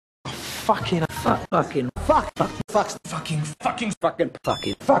fucking, fucking, fuck,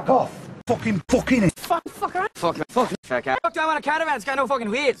 Fuck off. Fucking it. fucker. Fucking fuck out. Fuck, I want a caravan, it's got no fucking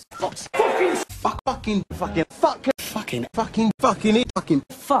wheels. Fucking it. Fucking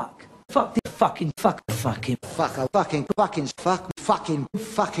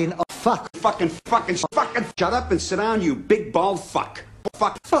Shut up and sit down, you big bald fuck.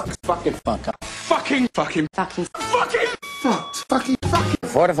 Fucking fucked. Fucking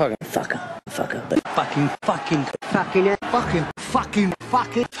For the fucking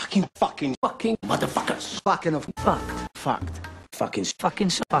motherfuckers.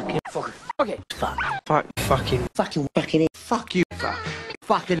 Okay. Fuck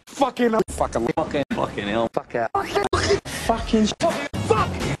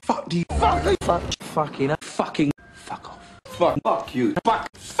you.